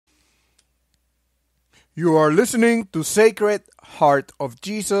You are listening to Sacred Heart of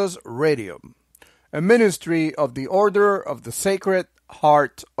Jesus Radio, a ministry of the Order of the Sacred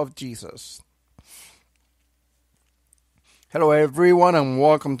Heart of Jesus. Hello everyone and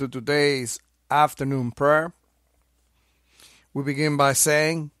welcome to today's afternoon prayer. We begin by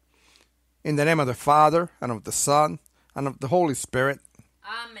saying, in the name of the Father, and of the Son, and of the Holy Spirit.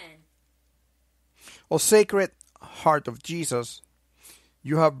 Amen. O Sacred Heart of Jesus,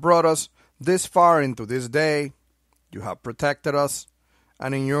 you have brought us this far into this day. You have protected us,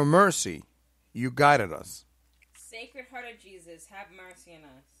 and in your mercy, you guided us. Sacred Heart of Jesus, have mercy on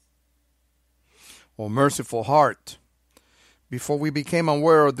us. O merciful heart, before we became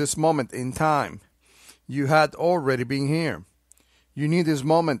aware of this moment in time, you had already been here. You knew this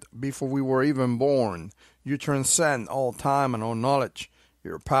moment before we were even born. You transcend all time and all knowledge.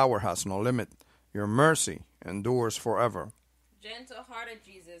 Your power has no limit. Your mercy endures forever. Gentle Heart of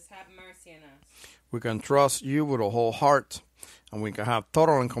Jesus, have mercy on us. We can trust you with a whole heart, and we can have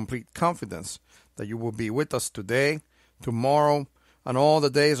total and complete confidence that you will be with us today, tomorrow, and all the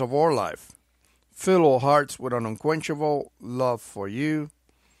days of our life. Fill our hearts with an unquenchable love for you,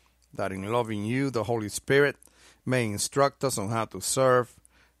 that in loving you, the Holy Spirit may instruct us on how to serve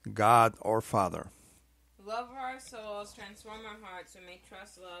God our Father. Love our souls, transform our hearts, we may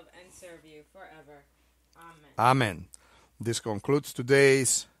trust, love, and serve you forever. Amen. Amen. This concludes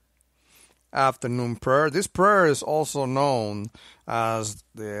today's afternoon prayer. This prayer is also known as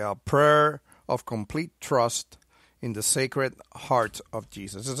the prayer of complete trust in the Sacred Heart of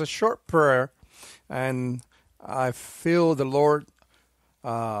Jesus. It's a short prayer, and I feel the Lord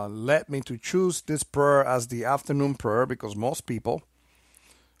led me to choose this prayer as the afternoon prayer because most people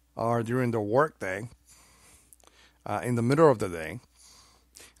are during the work day, in the middle of the day,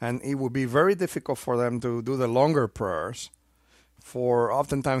 and it would be very difficult for them to do the longer prayers, for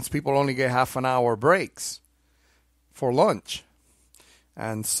oftentimes people only get half an hour breaks for lunch,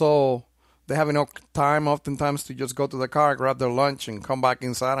 and so they have enough time oftentimes to just go to the car, grab their lunch, and come back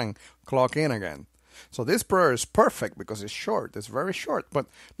inside and clock in again. So this prayer is perfect because it's short. It's very short. But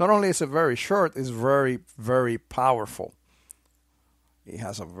not only is it very short, it's very, very powerful. It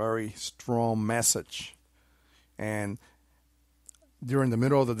has a very strong message. And during the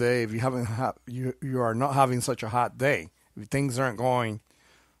middle of the day, if you are not having such a hot day, if things aren't going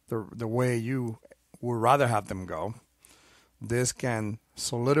the way you would rather have them go, this can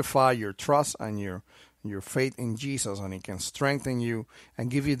solidify your trust and your faith in Jesus, and it can strengthen you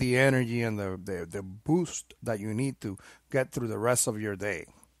and give you the energy and the boost that you need to get through the rest of your day.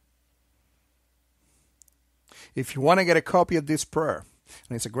 If you want to get a copy of this prayer,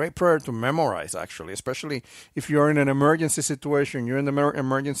 and it's a great prayer to memorize, actually, especially if you're in an emergency situation, you're in the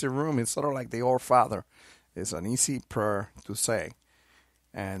emergency room, it's sort of like the Our Father. It's an easy prayer to say,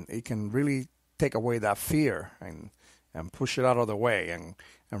 and it can really take away that fear and push it out of the way and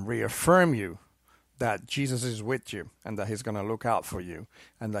reaffirm you that Jesus is with you and that he's going to look out for you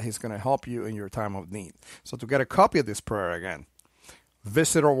and that he's going to help you in your time of need. So to get a copy of this prayer again,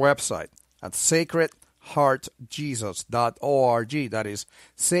 visit our website at sacredheartjesus.org. That is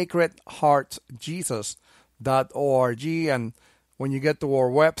sacredheartjesus.org. And when you get to our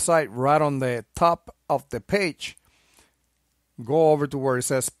website, right on the top of the page, go over to where it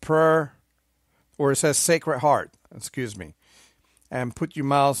says prayer, or it says Sacred Heart, and put your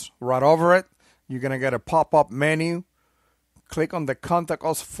mouse right over it. You're going to get a pop-up menu. Click on the Contact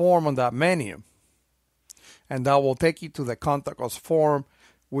Us form on that menu, and that will take you to the Contact Us form,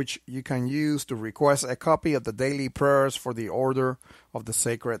 which you can use to request a copy of the daily prayers for the Order of the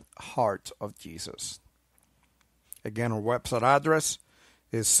Sacred Heart of Jesus. Again, our website address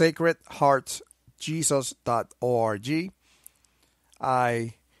is sacredheartjesus.org.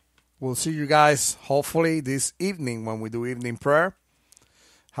 I will see you guys hopefully this evening when we do evening prayer.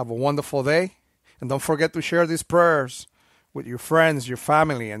 Have a wonderful day. And don't forget to share these prayers with your friends, your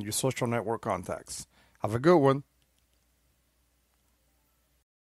family, and your social network contacts. Have a good one.